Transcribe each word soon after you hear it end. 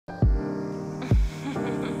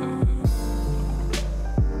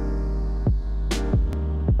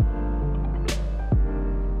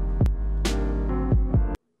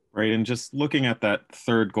Braden, just looking at that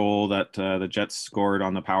third goal that the Jets scored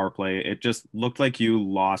on the power play, it just looked like you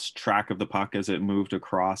lost track of the puck as it moved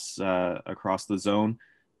across the zone.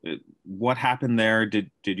 What happened there?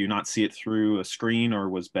 Did you not see it through a screen, or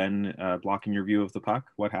was Ben blocking your view of the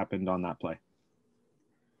puck? What happened on that play?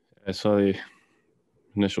 I saw the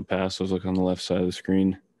initial pass. I was looking on the left side of the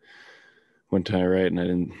screen, went to my right,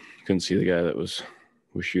 and couldn't see the guy that was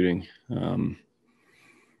shooting.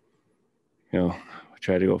 I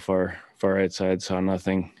tried to go far right side, saw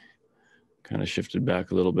nothing. Kind of shifted back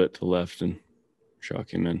a little bit to the left, and shot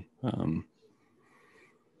came in. One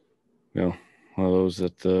of those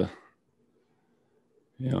that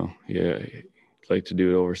you'd like to do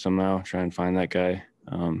it over somehow. Try and find that guy.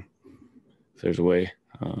 If there's a way,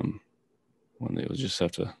 one day we'll just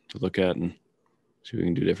have to look at and see what we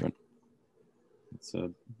can do different. It's a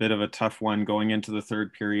bit of a tough one going into the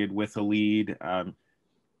third period with a lead.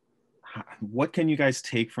 What can you guys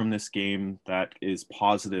take from this game that is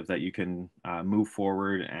positive that you can move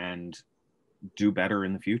forward and do better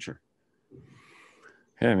in the future?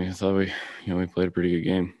 Yeah, I thought we played a pretty good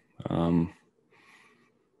game.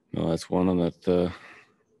 That's one on that the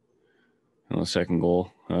second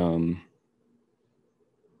goal.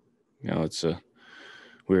 It's a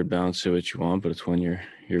weird balance to what you want, but it's when your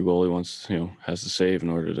goalie has to save in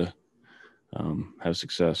order to have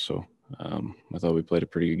success. So I thought we played a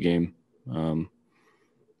pretty good game.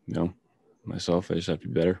 Myself, I just have to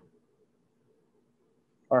be better.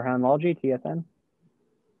 Arhan Lalji, TSN.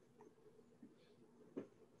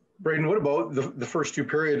 Braden, what about the first two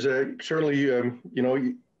periods? Certainly,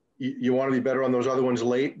 you want to be better on those other ones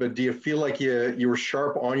late, but do you feel like you were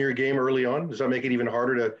sharp on your game early on? Does that make it even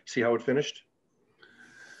harder to see how it finished?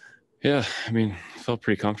 Yeah, I felt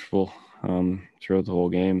pretty comfortable throughout the whole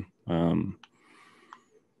game.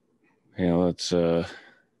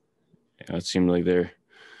 It seemed like they're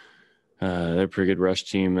a pretty good rush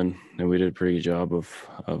team, and we did a pretty good job of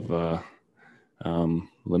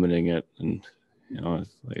limiting it. And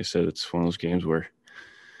like I said, it's one of those games where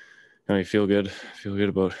you feel good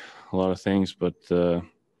about a lot of things, but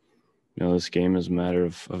this game is a matter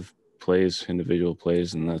of plays, individual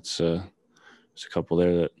plays, and that's there's a couple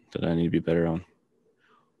there that I need to be better on.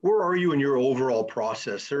 Where are you in your overall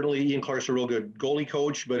process? Certainly, Ian Clark's a real good goalie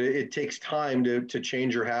coach, but it takes time to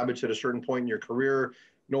change your habits at a certain point in your career.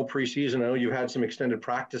 No preseason. I know you've had some extended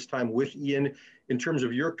practice time with Ian. In terms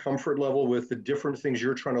of your comfort level with the different things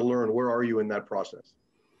you're trying to learn, where are you in that process?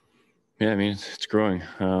 Yeah, it's growing.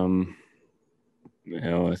 I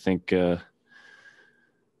think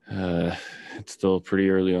it's still pretty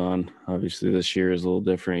early on. Obviously, this year is a little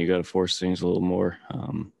different. You got to force things a little more.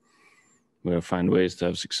 We got to find ways to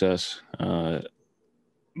have success.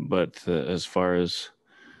 But as far as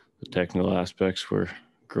the technical aspects, we're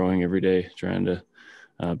growing every day, trying to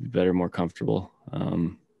be better, more comfortable.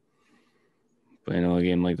 But a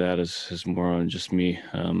game like that is more on just me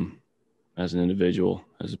as an individual,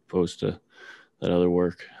 as opposed to that other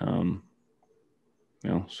work. So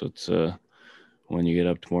it's when you get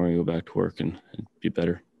up tomorrow, you go back to work and be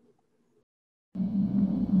better.